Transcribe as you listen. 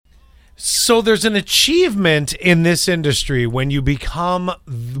So there's an achievement in this industry when you become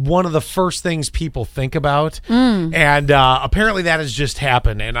one of the first things people think about. And apparently that has just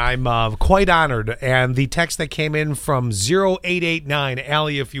happened, and I'm quite honored. And the text that came in from 0889,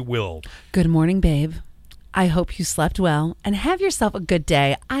 Allie, if you will. Good morning, babe. I hope you slept well and have yourself a good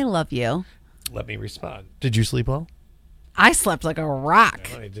day. I love you. Let me respond. Did you sleep well? I slept like a rock.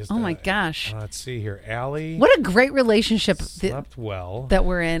 Oh my gosh. Let's see here. Allie. What a great relationship slept well. that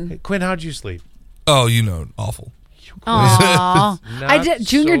we're in. Hey, Quinn, how'd you sleep? Oh, awful. Aww.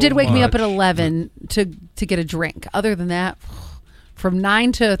 Junior did wake me up at much. 11 to get a drink. Other than that, from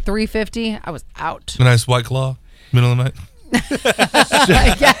 9 to 3:50, I was out. A nice White Claw, middle of the night.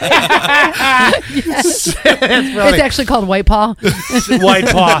 Yes. It's actually called White Paw. White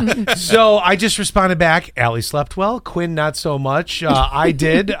Paw. So I just responded back. Allie slept well. Quinn, not so much. I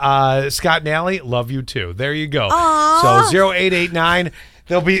did. Scott and Allie, love you too. There you go. Aww. So 0889.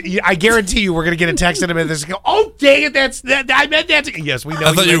 There'll be. I guarantee you, we're going to get a text in a minute. This go. Oh, dang it! That's that. I meant that. Yes, we know.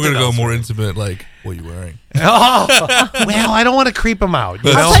 I thought you were going to go more intimate, like what you wearing. Oh, well, I don't want to creep them out.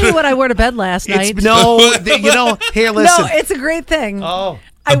 You know? I'll tell you what I wore to bed last night. Here, listen. No, it's a great thing. Oh,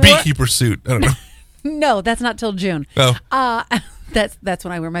 a beekeeper suit. I don't know. No, that's not till June. Oh. That's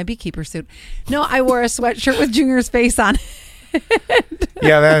when I wear my beekeeper suit. No, I wore a sweatshirt with Junior's face on.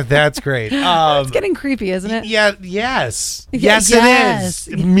 Yeah, that's great. It's getting creepy, isn't it? Yeah. Yes. Yes. Yes,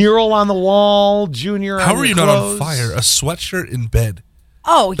 it is. Mural on the wall. Junior. How on are you the not on clothes. fire? A sweatshirt in bed.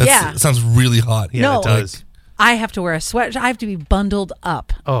 Oh, That sounds really hot. Yeah, No. it does. I have to wear a sweatshirt. I have to be bundled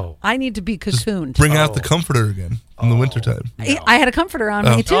up. Oh. I need to be cocooned. Bring out the comforter again in the wintertime. I had a comforter on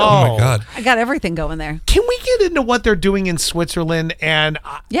me, too. Oh, my God. I got everything going there. Can we get into what they're doing in Switzerland? And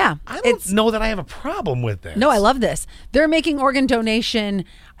Yeah. I don't know that I have a problem with this. No, I love this. They're making organ donation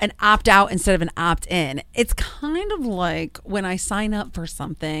an opt-out instead of an opt-in. It's kind of like when I sign up for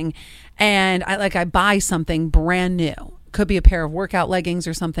something and I buy something brand new. Could be a pair of workout leggings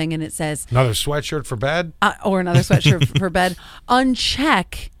or something, and it says Another sweatshirt for bed? or another sweatshirt for bed.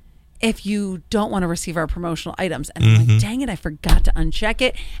 Uncheck if you don't want to receive our promotional items. And I'm like, dang it, I forgot to uncheck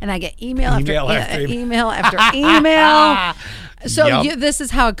it. And I get email after email. So Yep. this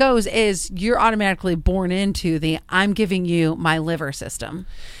is how it goes, is you're automatically born into the I'm giving you my liver system.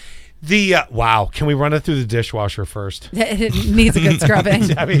 The wow, can we run it through the dishwasher first? It needs a good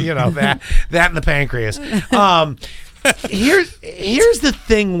scrubbing. I mean, that and the pancreas. Here's the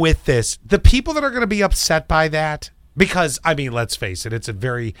thing with this: the people that are going to be upset by that, because I mean, let's face it, it's a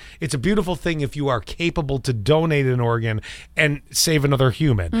beautiful thing if you are capable to donate an organ and save another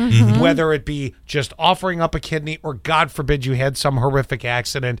human, whether it be just offering up a kidney or God forbid you had some horrific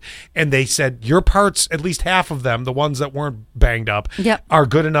accident and they said your parts, at least half of them, the ones that weren't banged up, Yep. are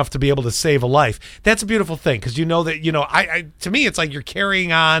good enough to be able to save a life. That's a beautiful thing, because you know that I to me it's like you're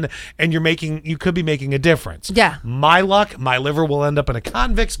carrying on and you could be making a difference. Yeah. My luck, my liver will end up in a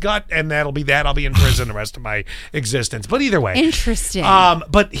convict's gut, and that'll be that. I'll be in prison the rest of my existence. But either way, Interesting.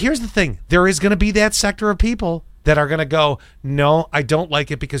 But here's the thing: there is going to be that sector of people that are going to go, no, I don't like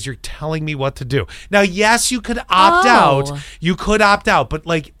it because you're telling me what to do. Now, yes, you could opt out. You could opt out, but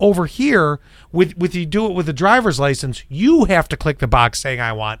like over here, with you do it with a driver's license, you have to click the box saying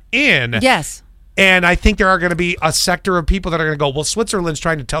I want in. Yes. And I think there are going to be a sector of people that are going to go, well, Switzerland's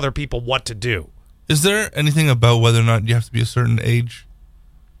trying to tell their people what to do. Is there anything about whether or not you have to be a certain age?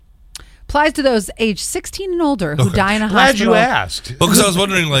 Applies to those age 16 and older who die in a Glad hospital. you asked. Well, because I was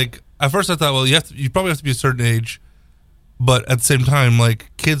wondering, like, at first I thought, well, you probably have to be a certain age, but at the same time, like,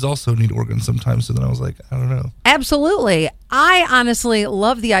 kids also need organs sometimes. So then I was like, I don't know. Absolutely. I honestly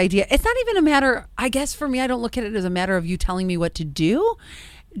love the idea. It's not even a matter, I guess for me, I don't look at it as a matter of you telling me what to do.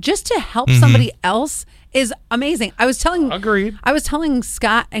 Just to help somebody else is amazing. Agreed. I was telling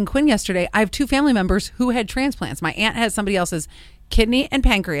Scott and Quinn yesterday, I have two family members who had transplants. My aunt has somebody else's kidney and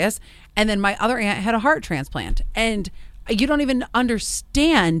pancreas, and then my other aunt had a heart transplant. And you don't even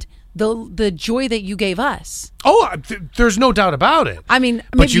understand the joy that you gave us. Oh, there's no doubt about it. I mean,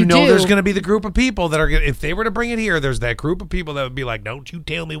 but maybe you know do. there's going to be the group of people that are going to, if they were to bring it here, there's that group of people that would be like, don't you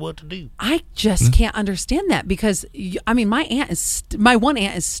tell me what to do. I just can't understand that because, I mean, my one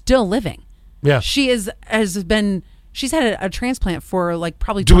aunt is still living. Yeah. She's had a transplant for like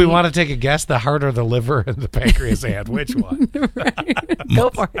probably 20 Do we want to take a guess? The heart or the liver and the pancreas aunt? Which one? Go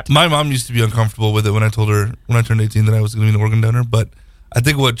for it. My mom used to be uncomfortable with it when I told her when I turned 18 that I was going to be an organ donor, but I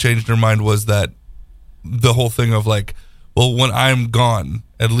think what changed her mind was that the whole thing of like, well, when I'm gone,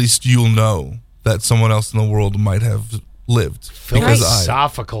 at least you'll know that someone else in the world might have lived.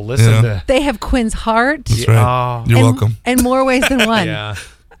 Philosophical. Listen to. They have Quinn's heart. That's right. Oh. You're welcome. In more ways than one. Yeah.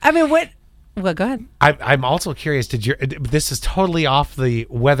 I mean, what Well, go ahead. I'm also curious. This is totally off the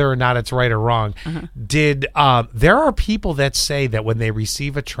whether or not it's right or wrong. There are people that say that when they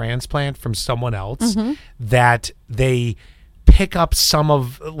receive a transplant from someone else, that they pick up some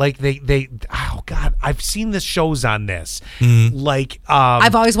of oh God, I've seen the shows on this.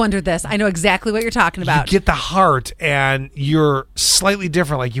 I've always wondered this. I know exactly what you're talking about. You get the heart and you're slightly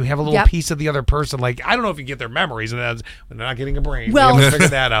different. Like you have a little piece of the other person. Like I don't know if you get their memories and they're not getting a brain. Well, we haven't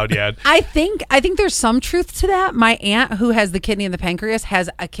figured that out yet. I think there's some truth to that. My aunt, who has the kidney and the pancreas, has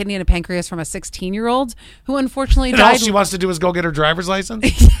a kidney and a pancreas from a 16-year-old who unfortunately And died. all she wants to do is go get her driver's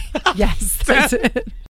license. Yes, that's it.